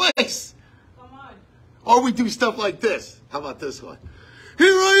secret place. Come on. Or we do stuff like this. How about this one? Here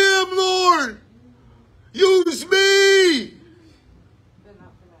I am, Lord. Use me. Good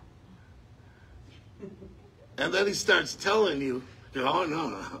enough for that. And then he starts telling you, oh,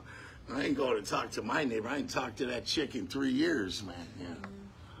 no. I ain't going to talk to my neighbor. I ain't talked to that chick in 3 years, man. Yeah.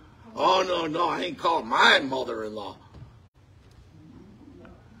 Oh, no. I ain't called my mother-in-law.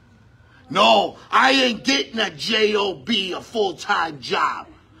 No, I ain't getting a job, a full-time job.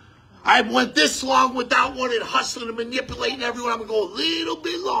 I went this long without one and hustling and manipulating everyone. I'm going to go a little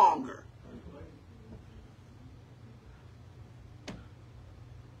bit longer.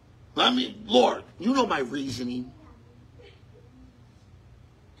 Lord, you know my reasoning.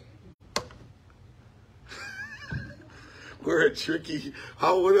 We're a tricky,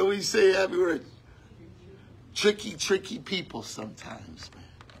 what do we say, Abby? We're a tricky people sometimes,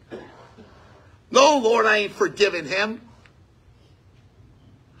 man. No, Lord, I ain't forgiving him.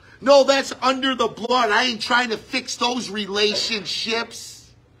 No, that's under the blood. I ain't trying to fix those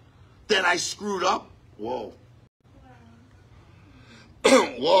relationships that I screwed up. Whoa.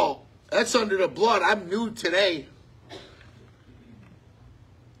 Whoa. That's under the blood. I'm new today.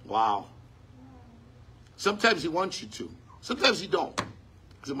 Wow. Sometimes he wants you to. Sometimes he don't.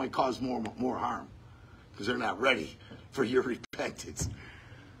 Because it might cause more harm. Because they're not ready for your repentance.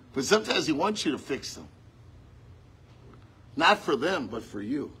 But sometimes he wants you to fix them. Not for them, but for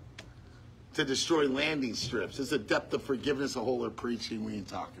you. To destroy landing strips. It's a depth of forgiveness, a whole lot of preaching. We ain't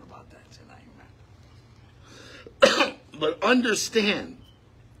talking about that tonight, man. But understand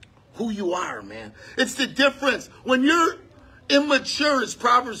who you are, man. It's the difference. When you're immature, it's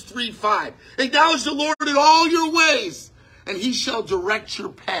Proverbs 3:5. Acknowledge the Lord in all your ways, and he shall direct your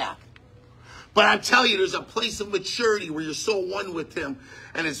path. But I tell you, there's a place of maturity where you're so one with him.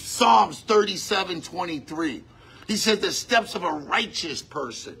 And it's Psalms 37:23. He said the steps of a righteous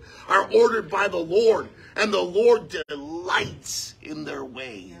person are ordered by the Lord, and the Lord delights in their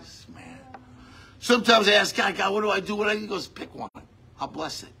ways, man. Sometimes I ask God, what do I do? He goes, pick one. I'll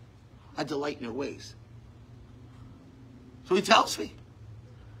bless it. I delight in your ways. So he tells me.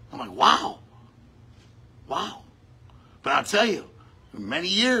 I'm like, wow. Wow. But I'll tell you, for many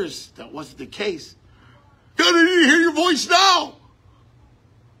years, that wasn't the case. God, I need to hear your voice now.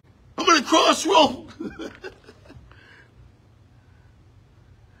 I'm at a crossroad.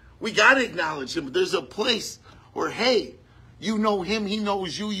 We got to acknowledge him. But there's a place where, hey, you know him, he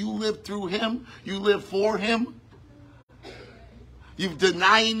knows you. You live through him. You live for him. You're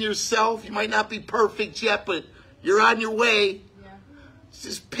denying yourself. You might not be perfect yet, but you're on your way. Yeah.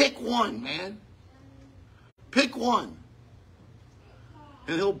 Just pick one, man. Pick one.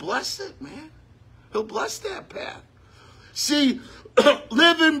 And he'll bless it, man. He'll bless that path. See,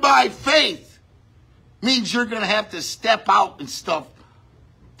 living by faith means you're going to have to step out and stuff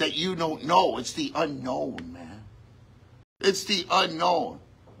that you don't know. It's the unknown, man. It's the unknown.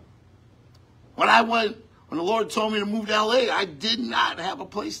 When the Lord told me to move to LA, I did not have a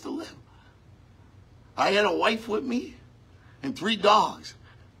place to live. I had a wife with me and 3 dogs.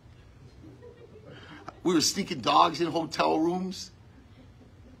 We were sneaking dogs in hotel rooms.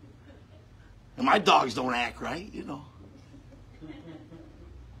 And my dogs don't act right, you know.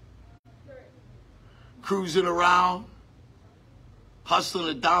 Cruising around,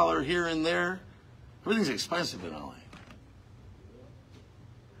 hustling $1 here and there. Everything's expensive in LA.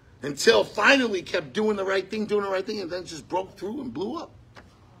 Until finally kept doing the right thing, and then just broke through and blew up. It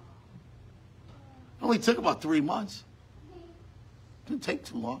only took about 3 months. Didn't take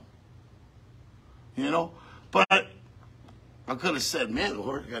too long. You know? But I could have said, man,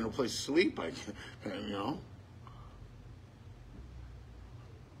 Lord, I got no place to sleep. You know.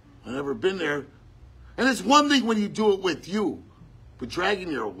 I've never been there. And it's one thing when you do it with you, but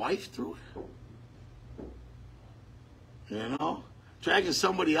dragging your wife through it, you know, dragging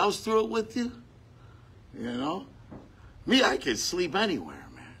somebody else through it with you, you know. Me, I could sleep anywhere,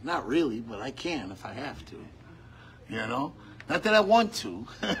 man. Not really, but I can if I have to, you know. Not that I want to,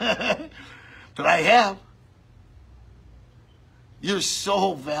 but I have. You're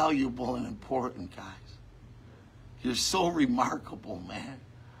so valuable and important, guys. You're so remarkable, man.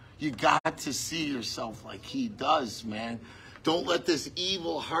 You got to see yourself like he does, man. Don't let this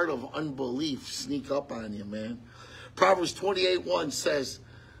evil heart of unbelief sneak up on you, man. Proverbs 28:1 says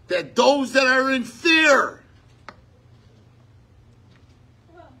that those that are in fear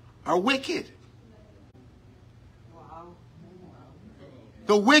are wicked.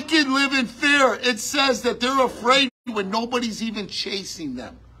 The wicked live in fear. It says that they're afraid when nobody's even chasing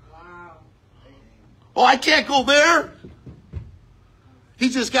them. Oh, I can't go there. He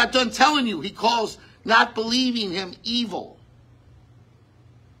just got done telling you. He calls not believing him evil.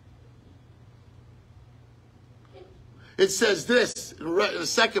 It says this in the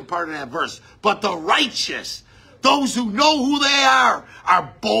second part of that verse. But the righteous, those who know who they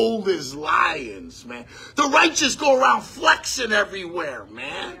are bold as lions, man. The righteous go around flexing everywhere,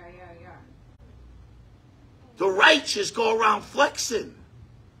 man. The righteous go around flexing.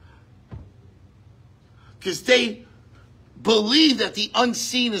 Because they believe that the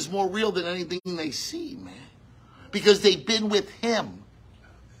unseen is more real than anything they see, man. Because they've been with him.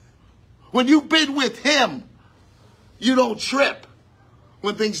 When you've been with him, you don't trip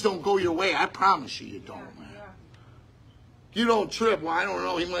when things don't go your way. I promise you, you don't, man. You don't trip. Well, I don't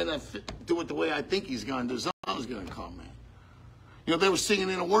know. He might not do it the way I think he's going to do. Something's going to come, man. You know, they were singing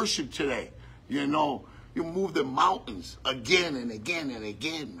in a worship today. You know, you move the mountains again and again and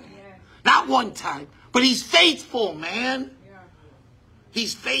again, man. Yeah. Not one time, but he's faithful, man. Yeah.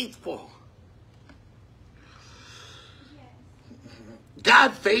 He's faithful.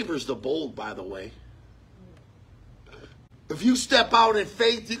 God favors the bold, by the way. If you step out in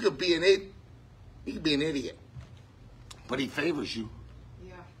faith, you could be an idiot. But he favors you.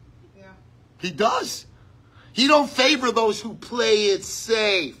 Yeah. Yeah. He does. He don't favor those who play it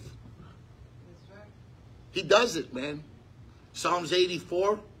safe. That's right. He does it, man. Psalms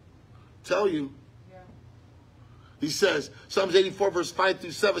 84 tell you. Yeah. He says, Psalms 84 verse 5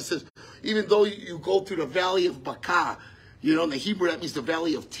 through 7 says, even though you go through the valley of Baca, you know, in the Hebrew that means the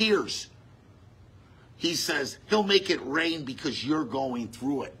valley of tears. He says, he'll make it rain because you're going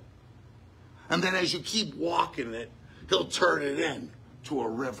through it. And then as you keep walking it, he'll turn it in to a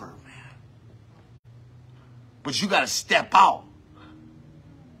river, man. But you got to step out.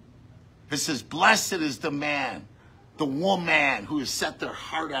 It says, blessed is the man, the woman who has set their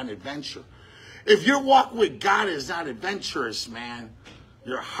heart on adventure. If your walk with God is not adventurous, man,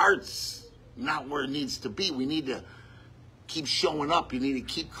 your heart's not where it needs to be. We need to keep showing up. You need to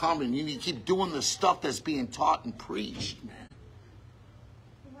keep coming. You need to keep doing the stuff that's being taught and preached, man.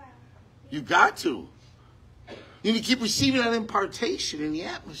 You got to. You need to keep receiving that impartation in the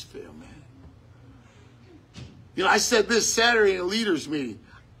atmosphere, man. You know, I said this Saturday in a leaders meeting.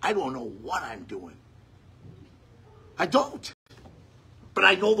 I don't know what I'm doing. I don't. But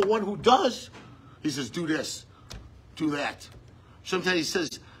I know the one who does. He says, do this, do that. Sometimes he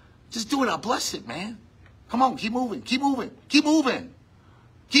says, just do it. I'll bless it, man. Come on, keep moving, keep moving, keep moving,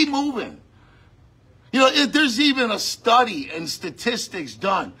 keep moving. You know, there's even a study and statistics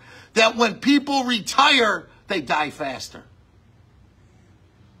done that when people retire, they die faster.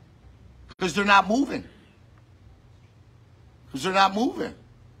 Because they're not moving. Because they're not moving.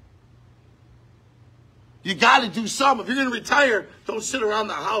 You got to do something. If you're going to retire, don't sit around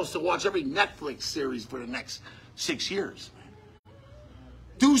the house and watch every Netflix series for the next 6 years.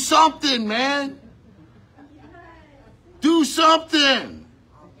 Do something, man. Do something.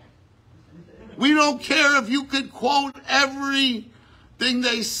 We don't care if you could quote everything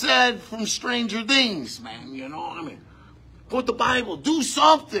they said from Stranger Things, man. You know what I mean? Quote the Bible. Do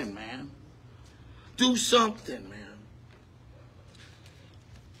something, man. Do something, man.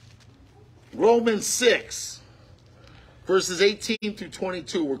 Romans 6, verses 18 through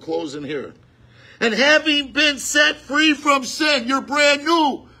 22. We're closing here. And having been set free from sin, you're brand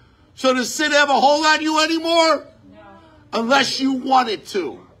new. So does sin have a hold on you anymore? Unless you want it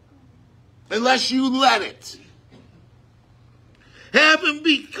to. Unless you let it. Having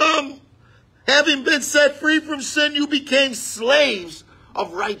been set free from sin, you became slaves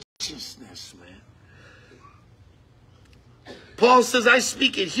of righteousness, man. Paul says, I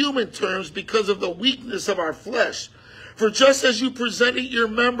speak in human terms because of the weakness of our flesh. For just as you presented your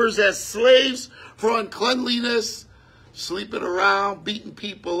members as slaves for uncleanliness, sleeping around, beating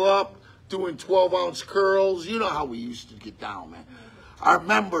people up, doing 12-ounce curls. You know how we used to get down, man. Our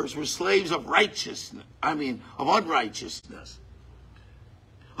members were slaves of righteousness. I mean, of unrighteousness.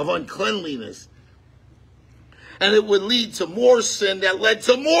 Of uncleanliness. And it would lead to more sin that led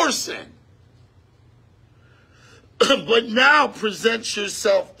to more sin. But now present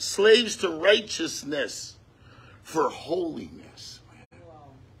yourself slaves to righteousness for holiness, man.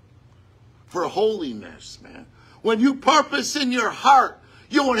 For holiness, man. When you purpose in your heart,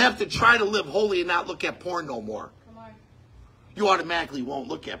 you won't have to try to live holy and not look at porn no more. You automatically won't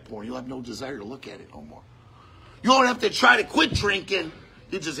look at porn. You'll have no desire to look at it no more. You won't have to try to quit drinking.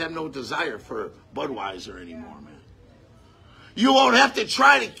 You just have no desire for Budweiser anymore, man. You won't have to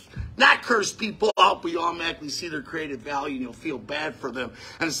try to not curse people out, but you automatically see their creative value and you'll feel bad for them.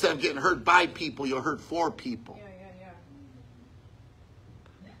 And instead of getting hurt by people, you'll hurt for people.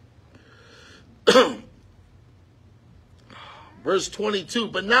 Verse 22,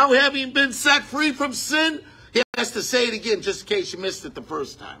 but now having been set free from sin, he has to say it again just in case you missed it the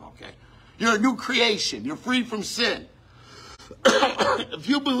first time, okay? You're a new creation. You're free from sin. If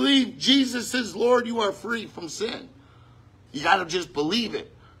you believe Jesus is Lord, you are free from sin. You got to just believe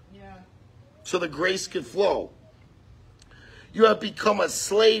it. Yeah. So the grace can flow. You have become a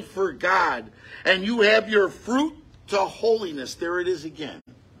slave for God, and you have your fruit to holiness. There it is again.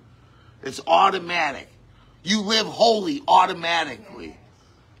 It's automatic. You live holy automatically.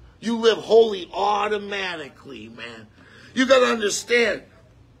 You live holy automatically, man. You got to understand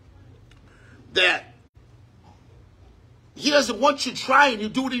that he doesn't want you trying. You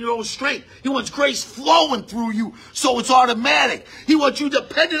do it in your own strength. He wants grace flowing through you, so it's automatic. He wants you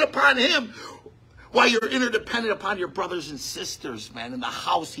dependent upon him while you're interdependent upon your brothers and sisters, man, in the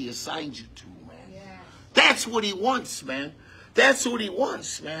house he assigned you to, man. Yeah. That's what he wants, man. That's what he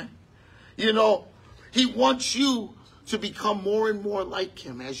wants, man. You know, he wants you to become more and more like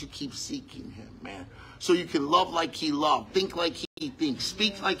him as you keep seeking him, man. So you can love like he loved, think like he thinks,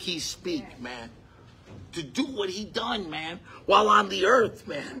 speak like he speaks, man. To do what he done, man, while on the earth,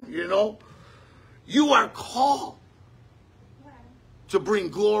 man, you know. You are called to bring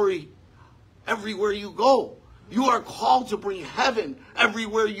glory everywhere you go. You are called to bring heaven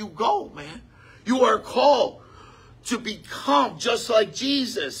everywhere you go, man. You are called to become just like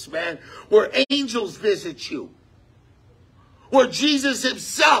Jesus, man, where angels visit you. Where Jesus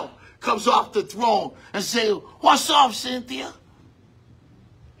himself comes off the throne and say, what's up, Cynthia?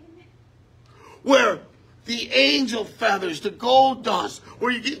 Where the angel feathers, the gold dust,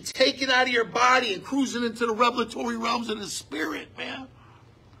 where you're getting taken out of your body and cruising into the revelatory realms of the spirit, man.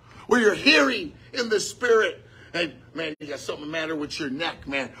 Where you're hearing in the spirit. And, man, you got something the matter with your neck,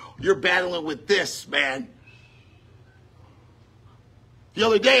 man. You're battling with this, man. The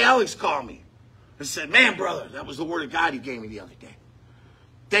other day, Alex called me and said, man, brother, that was the word of God you gave me the other day.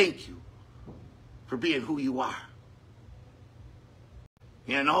 Thank you for being who you are.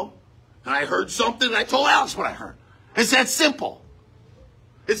 You know? And I heard something, and I told Alex what I heard. It's that simple.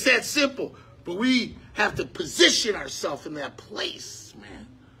 It's that simple. But we have to position ourselves in that place, man.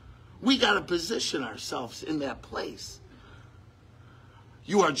 We got to position ourselves in that place.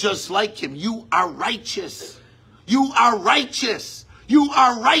 You are just like him. You are righteous. You are righteous. You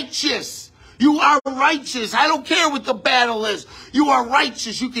are righteous. You are righteous. I don't care what the battle is. You are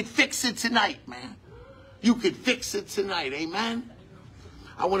righteous. You can fix it tonight, man. You can fix it tonight. Amen.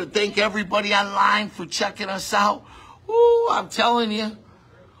 I want to thank everybody online for checking us out. Ooh, I'm telling you,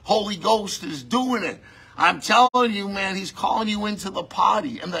 Holy Ghost is doing it. I'm telling you, man, he's calling you into the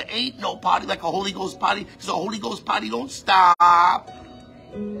party. And there ain't no party like a Holy Ghost party, because a Holy Ghost party don't stop.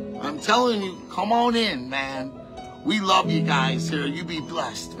 I'm telling you, come on in, man. We love you guys here. You be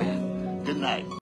blessed, man. Good night.